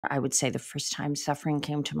I would say the first time suffering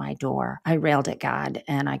came to my door, I railed at God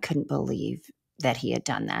and I couldn't believe that he had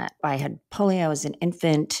done that. I had polio as an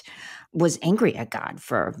infant, was angry at God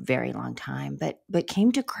for a very long time, but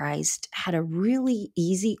came to Christ, had a really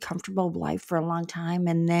easy, comfortable life for a long time.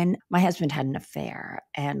 And then my husband had an affair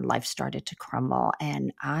and life started to crumble.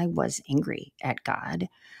 And I was angry at God.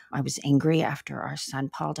 I was angry after our son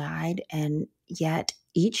Paul died. And yet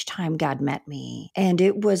each time God met me, and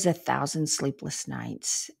it was 1,000 sleepless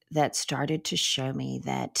nights that started to show me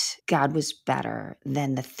that God was better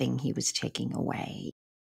than the thing he was taking away.